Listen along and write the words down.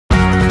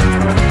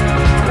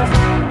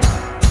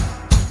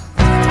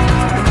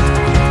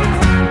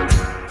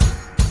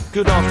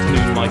Good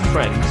afternoon, my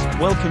friends.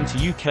 Welcome to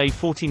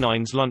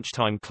UK49s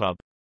Lunchtime Club.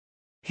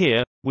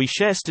 Here, we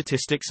share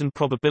statistics and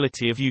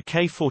probability of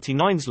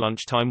UK49's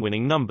lunchtime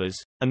winning numbers,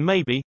 and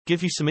maybe,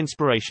 give you some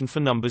inspiration for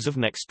numbers of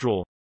next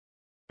draw.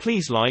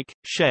 Please like,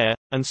 share,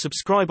 and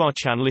subscribe our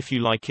channel if you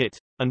like it,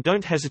 and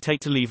don't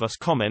hesitate to leave us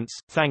comments,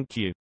 thank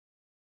you.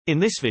 In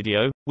this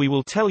video, we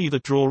will tell you the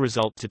draw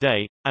result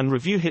today, and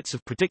review hits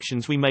of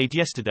predictions we made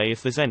yesterday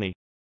if there's any.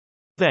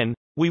 Then,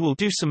 we will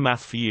do some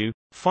math for you,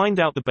 find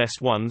out the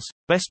best ones,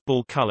 best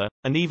ball color,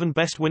 and even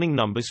best winning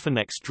numbers for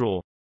next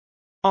draw.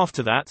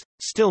 After that,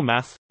 still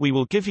math, we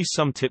will give you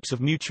some tips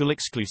of mutual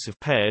exclusive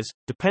pairs,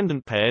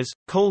 dependent pairs,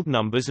 cold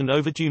numbers and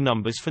overdue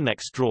numbers for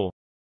next draw.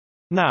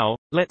 Now,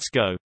 let's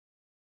go.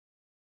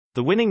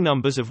 The winning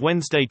numbers of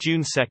Wednesday,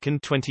 June 2,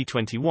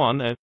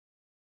 2021 are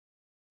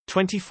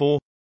 24,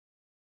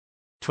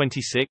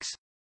 26,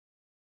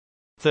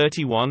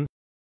 31,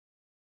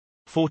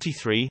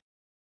 43,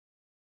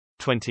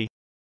 20,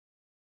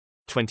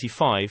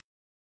 25,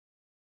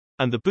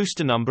 and the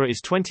booster number is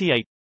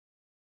 28.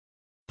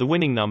 The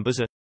winning numbers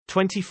are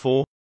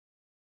 24,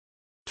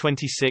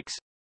 26,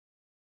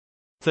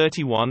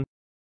 31,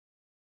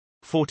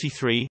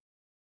 43,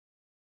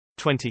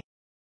 20,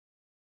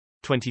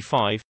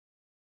 25,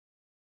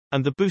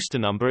 and the booster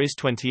number is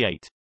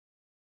 28.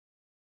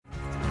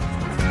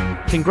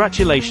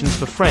 Congratulations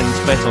for friends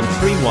bet on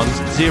 3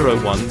 1s, 0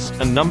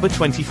 1s, and number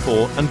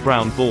 24, and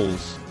brown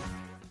balls.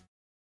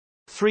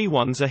 3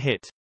 1s are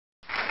hit.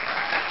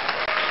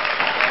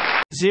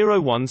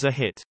 0 1s are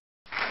hit.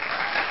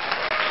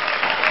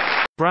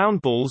 Brown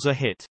balls are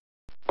hit.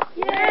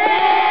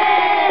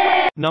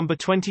 Yay! Number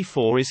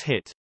 24 is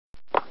hit.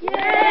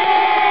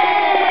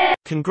 Yay!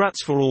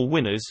 Congrats for all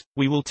winners.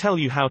 We will tell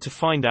you how to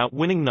find out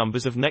winning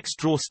numbers of next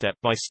draw step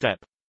by step.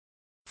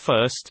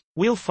 First,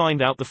 we'll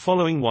find out the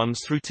following ones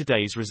through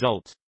today's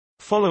result.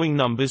 Following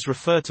numbers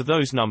refer to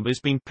those numbers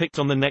being picked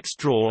on the next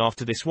draw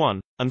after this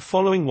one, and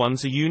following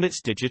ones are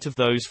units digit of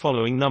those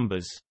following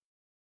numbers.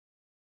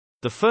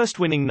 The first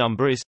winning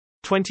number is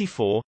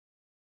 24.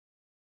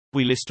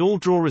 We list all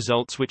draw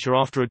results which are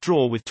after a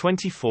draw with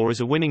 24 as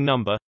a winning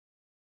number.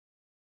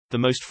 The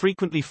most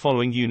frequently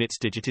following units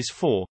digit is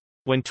 4,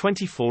 when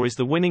 24 is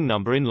the winning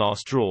number in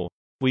last draw.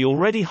 We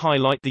already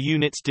highlight the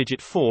units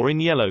digit 4 in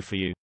yellow for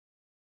you.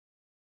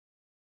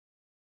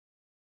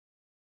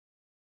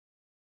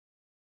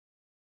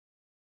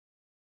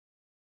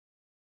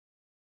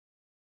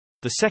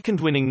 The second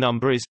winning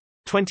number is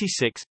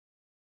 26.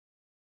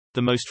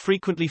 The most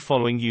frequently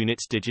following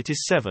units digit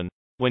is 7,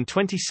 when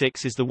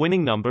 26 is the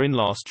winning number in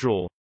last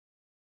draw.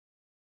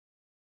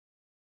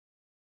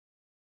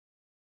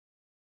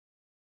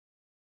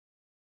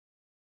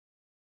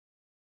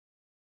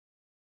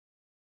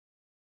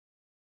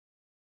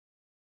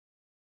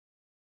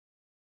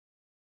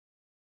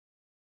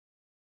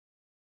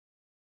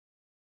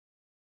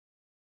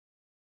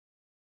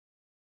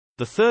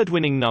 The third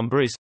winning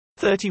number is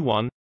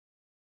 31.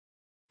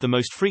 The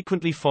most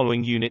frequently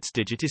following units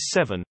digit is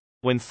 7,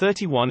 when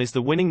 31 is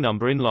the winning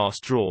number in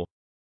last draw.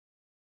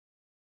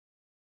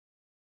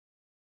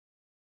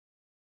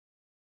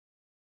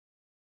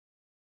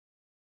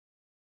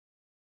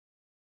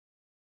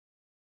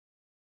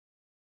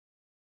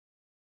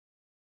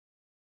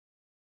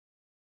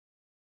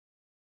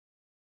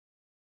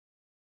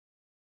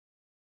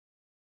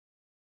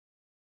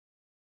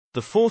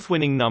 The fourth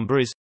winning number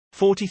is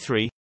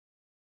 43.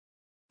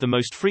 The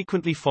most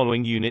frequently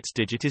following units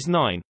digit is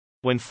 9,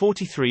 when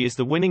 43 is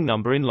the winning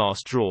number in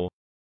last draw.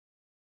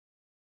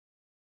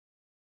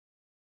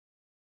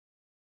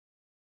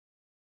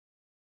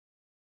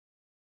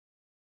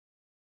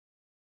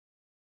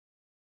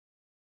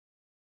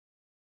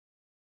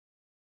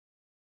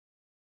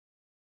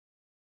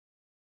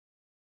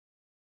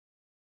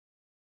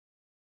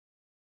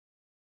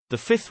 The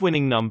fifth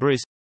winning number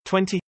is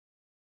 20.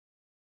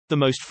 The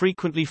most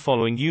frequently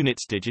following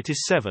units digit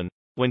is 7,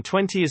 when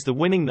 20 is the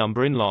winning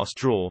number in last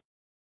draw.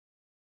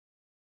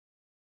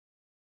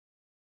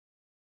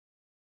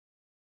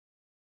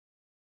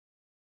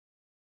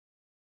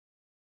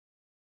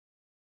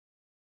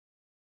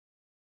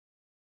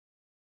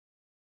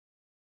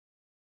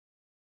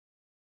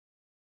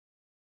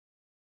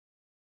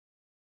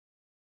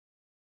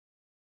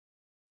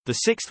 The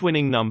sixth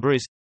winning number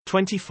is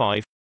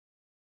 25.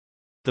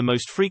 The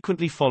most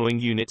frequently following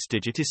units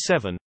digit is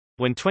 7,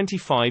 when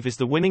 25 is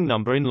the winning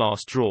number in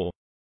last draw.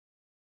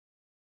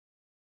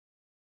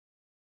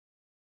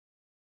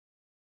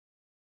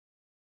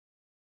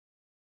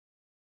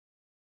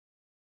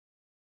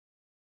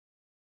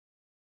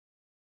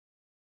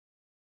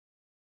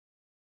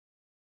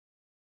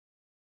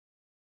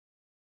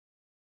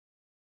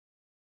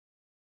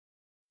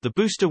 The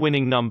booster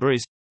winning number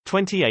is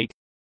 28.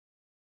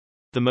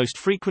 The most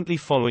frequently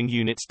following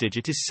units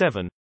digit is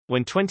 7,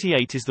 when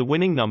 28 is the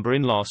winning number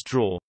in last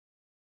draw.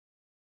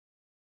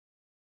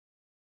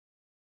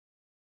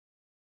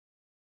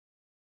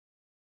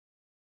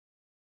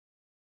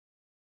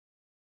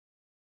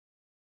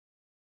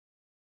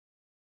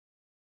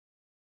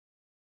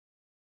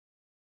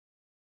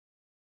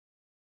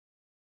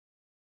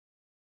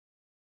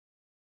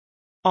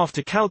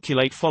 After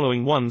calculate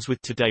following ones with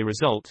today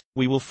result,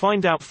 we will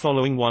find out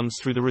following ones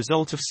through the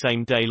result of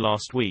same day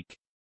last week.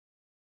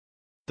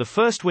 The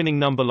first winning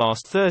number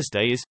last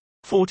Thursday is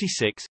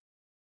 46.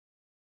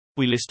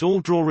 We list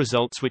all draw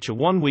results which are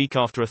 1 week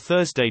after a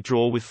Thursday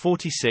draw with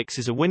 46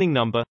 as a winning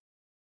number.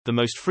 The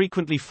most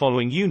frequently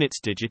following units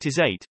digit is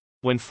 8.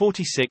 When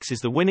 46 is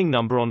the winning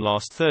number on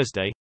last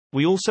Thursday,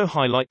 we also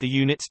highlight the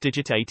units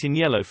digit 8 in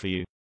yellow for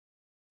you.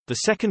 The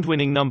second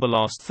winning number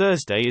last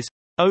Thursday is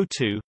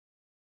 02.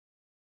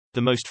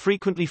 The most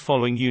frequently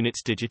following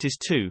units digit is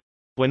 2.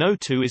 When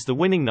 02 is the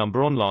winning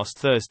number on last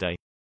Thursday.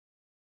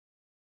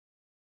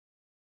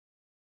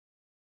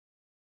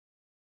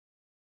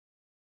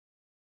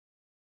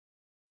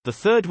 The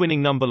third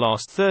winning number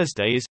last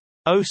Thursday is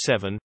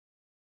 07.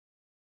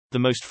 The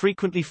most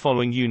frequently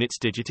following units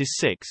digit is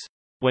 6.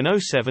 When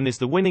 07 is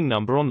the winning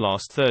number on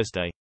last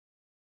Thursday.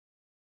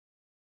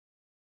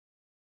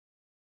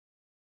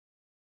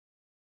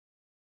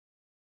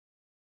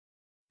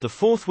 The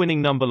fourth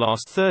winning number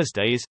last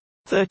Thursday is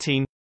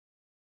 13.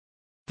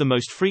 The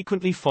most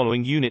frequently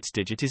following units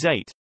digit is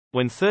 8.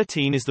 When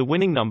 13 is the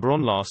winning number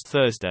on last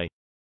Thursday.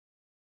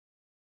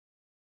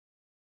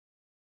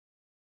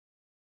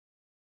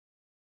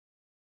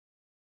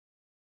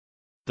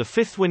 The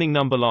fifth winning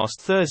number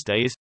last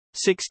Thursday is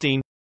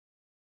 16.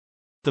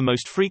 The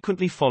most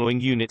frequently following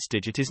units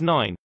digit is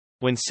 9.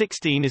 When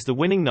 16 is the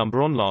winning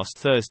number on last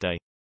Thursday.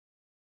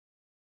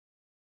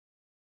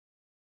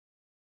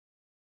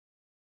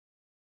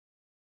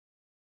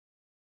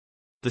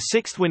 The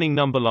sixth winning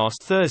number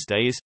last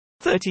Thursday is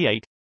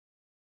 38.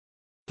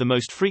 The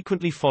most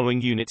frequently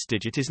following units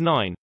digit is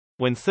 9.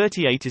 When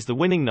 38 is the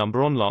winning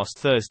number on last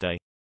Thursday.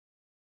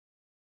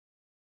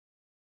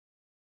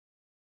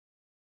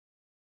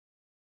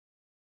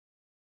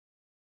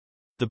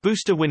 The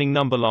booster winning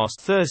number last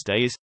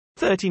Thursday is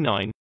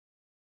 39.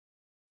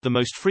 The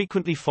most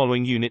frequently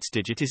following units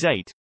digit is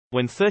 8.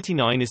 When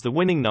 39 is the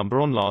winning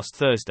number on last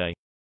Thursday.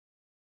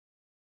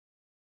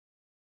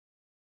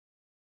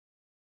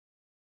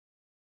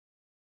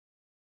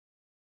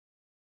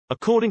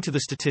 According to the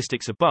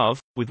statistics above,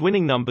 with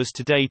winning numbers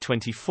today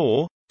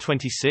 24,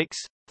 26,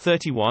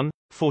 31,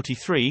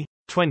 43,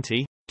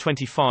 20,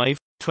 25,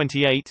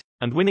 28,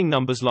 and winning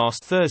numbers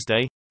last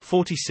Thursday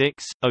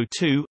 46,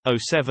 02,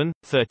 07,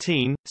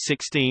 13,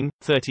 16,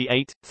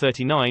 38,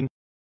 39.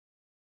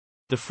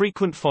 The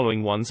frequent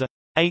following ones are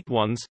 8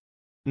 ones,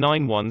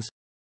 9 ones,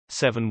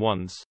 7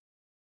 ones.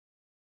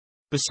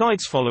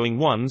 Besides following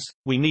ones,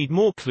 we need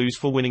more clues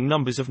for winning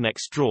numbers of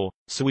next draw,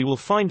 so we will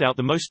find out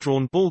the most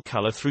drawn ball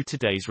color through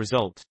today's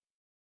result.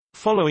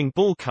 Following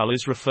ball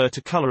colors refer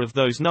to color of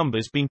those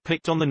numbers being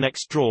picked on the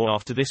next draw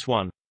after this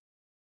one.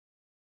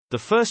 The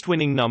first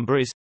winning number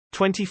is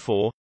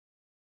 24.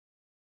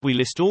 We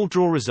list all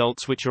draw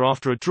results which are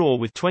after a draw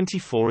with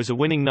 24 as a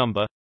winning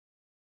number.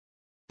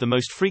 The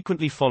most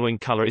frequently following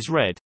color is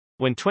red.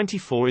 When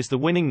 24 is the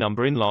winning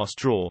number in last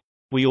draw.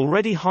 We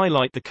already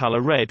highlight the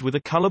color red with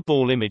a color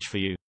ball image for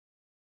you.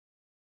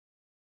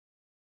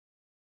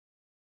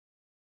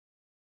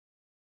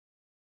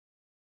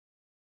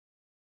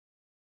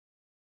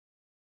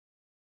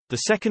 The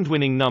second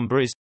winning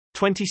number is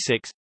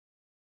 26.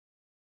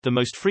 The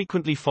most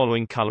frequently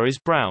following color is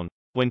brown.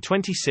 When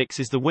 26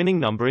 is the winning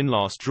number in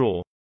last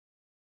draw.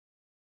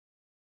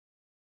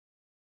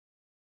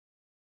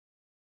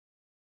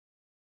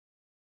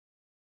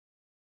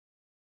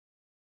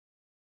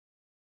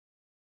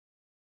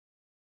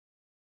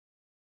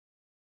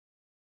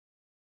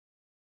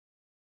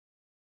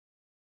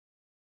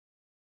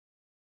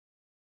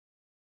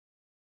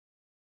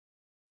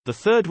 The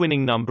third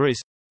winning number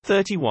is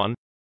 31.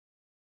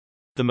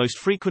 The most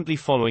frequently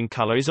following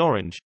color is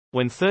orange.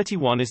 When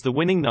 31 is the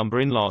winning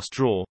number in last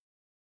draw.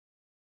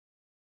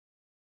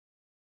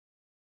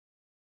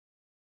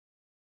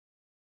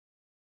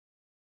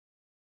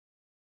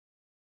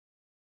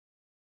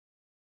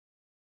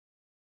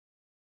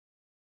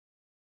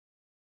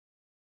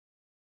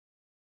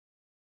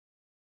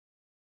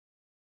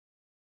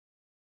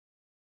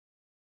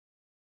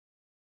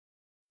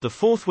 The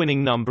fourth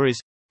winning number is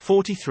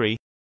 43.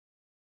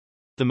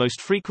 The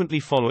most frequently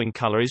following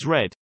color is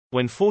red.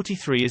 When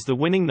 43 is the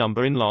winning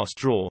number in last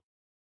draw.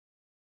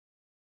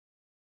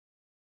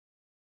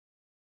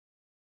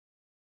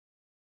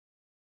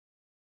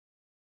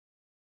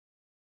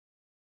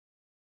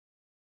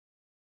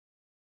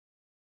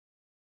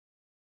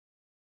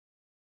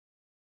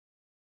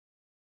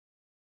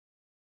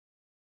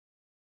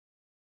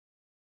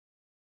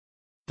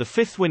 The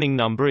fifth winning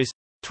number is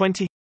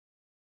 20.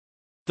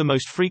 The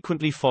most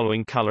frequently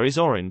following color is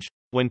orange.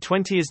 When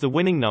 20 is the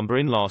winning number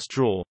in last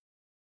draw.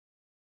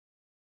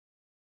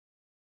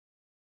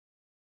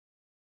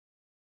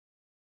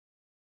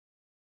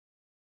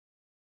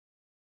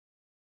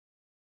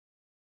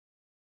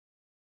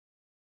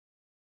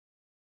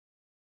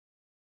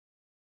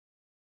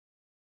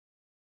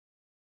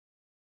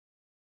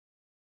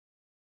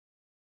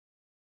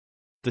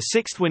 The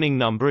sixth winning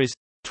number is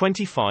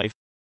 25.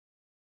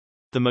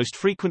 The most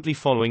frequently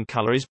following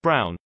color is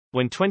brown.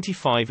 When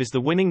 25 is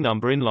the winning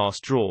number in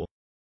last draw.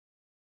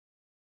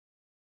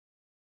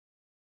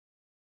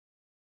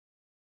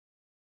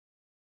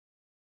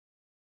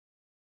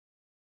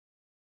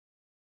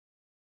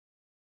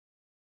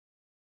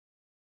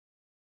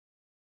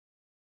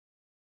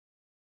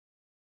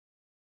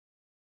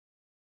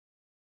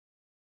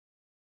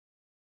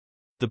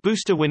 The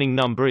booster winning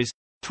number is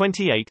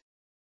 28.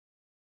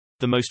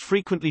 The most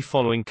frequently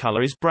following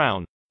color is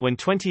brown, when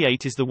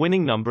 28 is the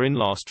winning number in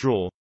last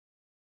draw.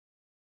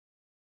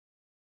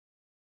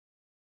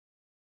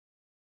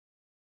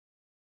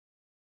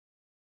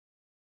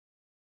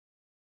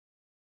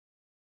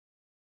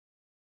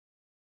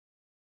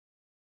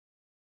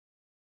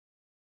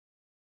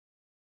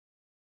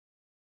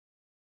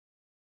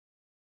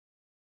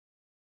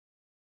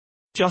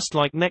 Just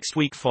like next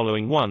week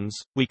following ones,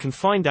 we can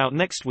find out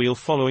next wheel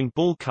following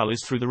ball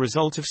colors through the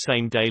result of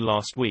same day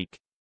last week.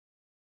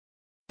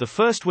 The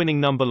first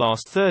winning number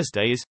last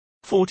Thursday is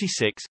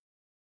 46.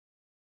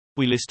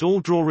 We list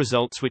all draw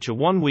results which are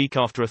 1 week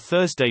after a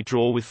Thursday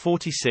draw with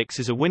 46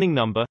 as a winning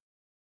number.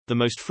 The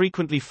most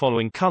frequently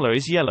following color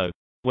is yellow.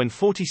 When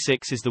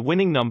 46 is the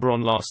winning number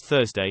on last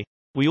Thursday,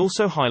 we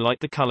also highlight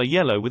the color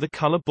yellow with a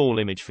color ball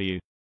image for you.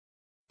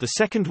 The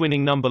second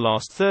winning number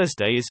last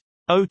Thursday is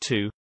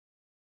 02.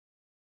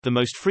 The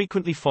most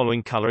frequently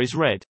following color is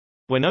red,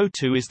 when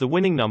 02 is the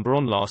winning number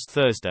on last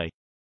Thursday.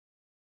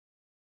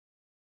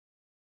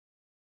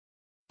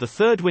 The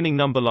third winning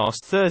number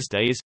last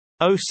Thursday is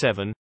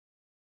 07.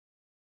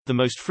 The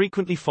most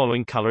frequently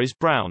following color is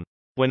brown,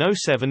 when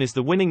 07 is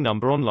the winning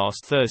number on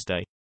last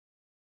Thursday.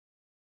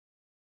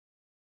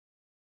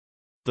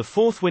 The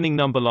fourth winning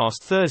number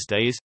last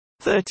Thursday is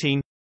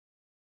 13.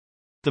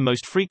 The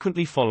most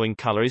frequently following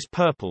color is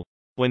purple,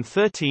 when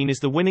 13 is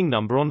the winning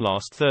number on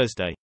last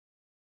Thursday.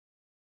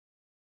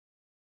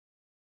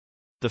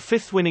 The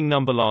fifth winning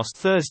number last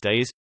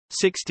Thursday is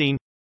 16.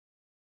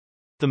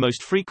 The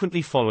most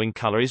frequently following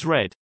color is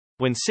red,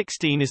 when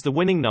 16 is the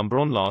winning number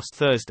on last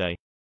Thursday.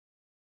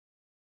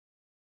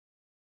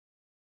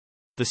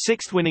 The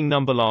sixth winning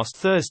number last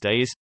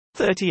Thursday is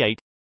 38.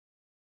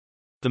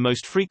 The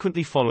most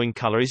frequently following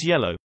color is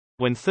yellow,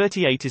 when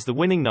 38 is the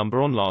winning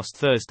number on last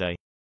Thursday.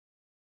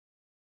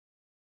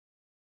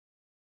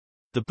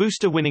 The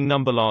booster winning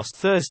number last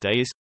Thursday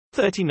is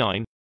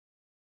 39.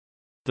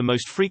 The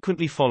most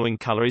frequently following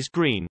color is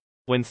green,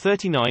 when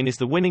 39 is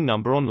the winning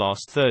number on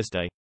last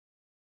Thursday.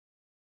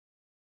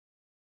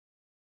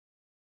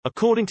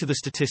 According to the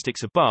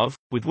statistics above,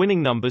 with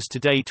winning numbers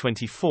today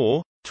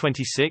 24,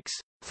 26,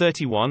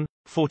 31,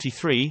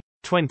 43,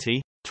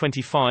 20,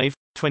 25,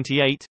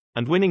 28,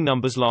 and winning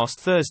numbers last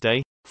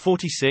Thursday,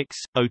 46,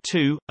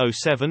 02,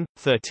 07,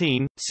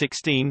 13,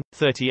 16,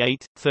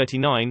 38,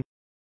 39.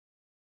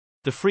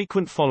 The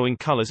frequent following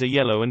colors are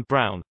yellow and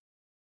brown.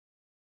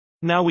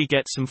 Now we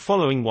get some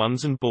following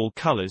ones and ball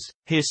colors.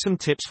 Here's some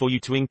tips for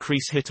you to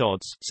increase hit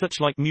odds, such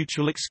like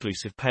mutual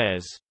exclusive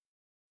pairs.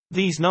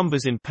 These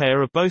numbers in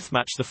pair are both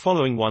match the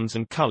following ones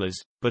and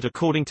colors, but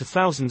according to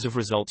thousands of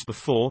results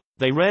before,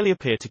 they rarely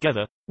appear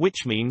together,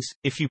 which means,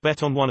 if you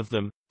bet on one of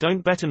them,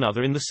 don't bet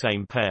another in the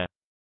same pair.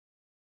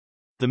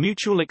 The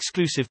mutual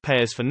exclusive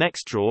pairs for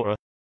next draw are: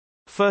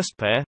 first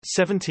pair,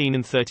 17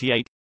 and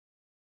 38.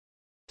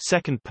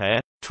 Second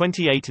pair,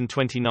 28 and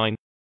 29.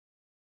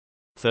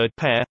 Third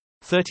pair,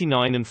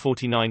 39 and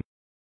 49.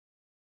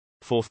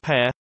 Fourth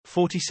pair,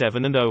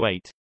 47 and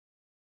 08.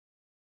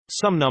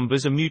 Some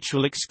numbers are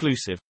mutual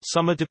exclusive,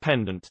 some are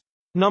dependent.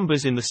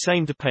 Numbers in the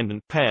same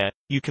dependent pair,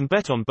 you can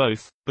bet on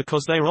both,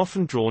 because they are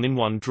often drawn in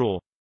one draw.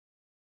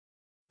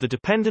 The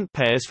dependent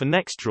pairs for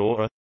next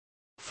draw are: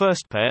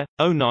 first pair,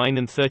 09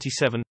 and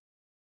 37.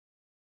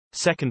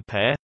 Second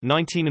pair,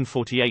 19 and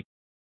 48.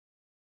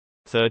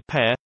 Third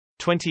pair,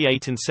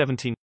 28 and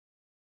 17.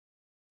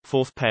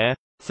 Fourth pair,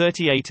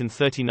 38 and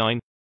 39.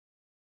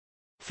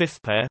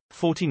 Fifth pair,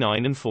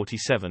 49 and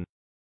 47.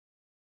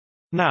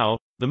 Now,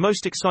 the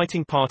most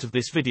exciting part of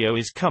this video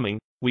is coming.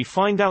 We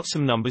find out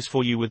some numbers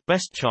for you with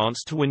best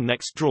chance to win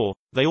next draw.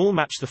 They all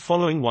match the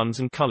following ones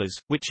and colors,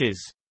 which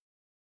is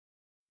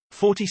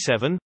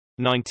 47,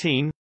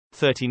 19,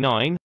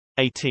 39,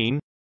 18.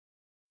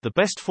 The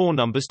best four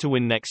numbers to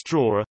win next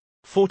draw are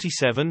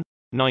 47,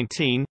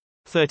 19,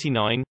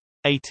 39,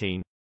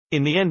 18.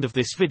 In the end of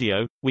this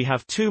video, we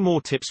have two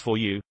more tips for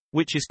you,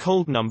 which is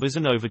cold numbers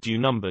and overdue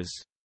numbers.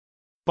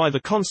 By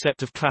the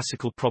concept of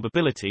classical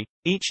probability,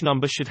 each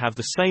number should have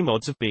the same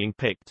odds of being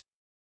picked.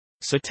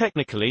 So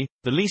technically,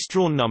 the least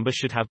drawn number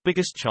should have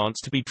biggest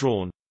chance to be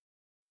drawn.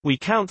 We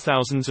count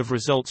thousands of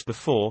results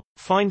before,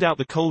 find out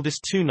the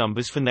coldest two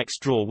numbers for next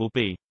draw will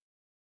be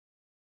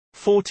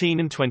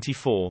 14 and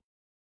 24.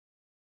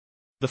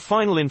 The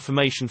final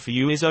information for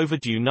you is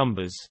overdue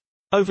numbers.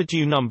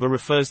 Overdue number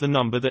refers the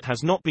number that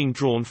has not been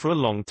drawn for a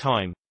long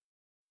time.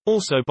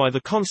 Also, by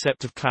the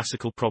concept of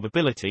classical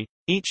probability,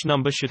 each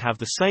number should have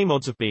the same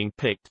odds of being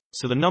picked,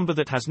 so the number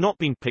that has not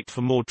been picked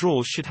for more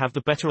draws should have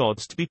the better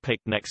odds to be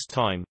picked next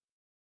time.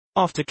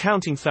 After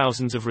counting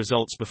thousands of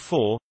results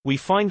before, we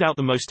find out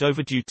the most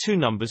overdue two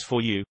numbers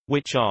for you,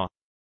 which are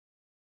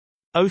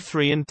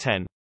 03 and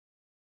 10.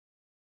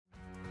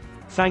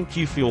 Thank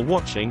you for your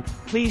watching.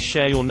 Please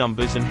share your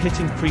numbers and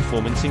hitting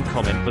performance in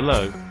comment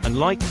below, and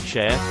like,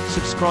 share,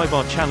 subscribe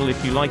our channel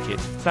if you like it.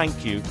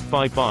 Thank you,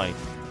 bye bye.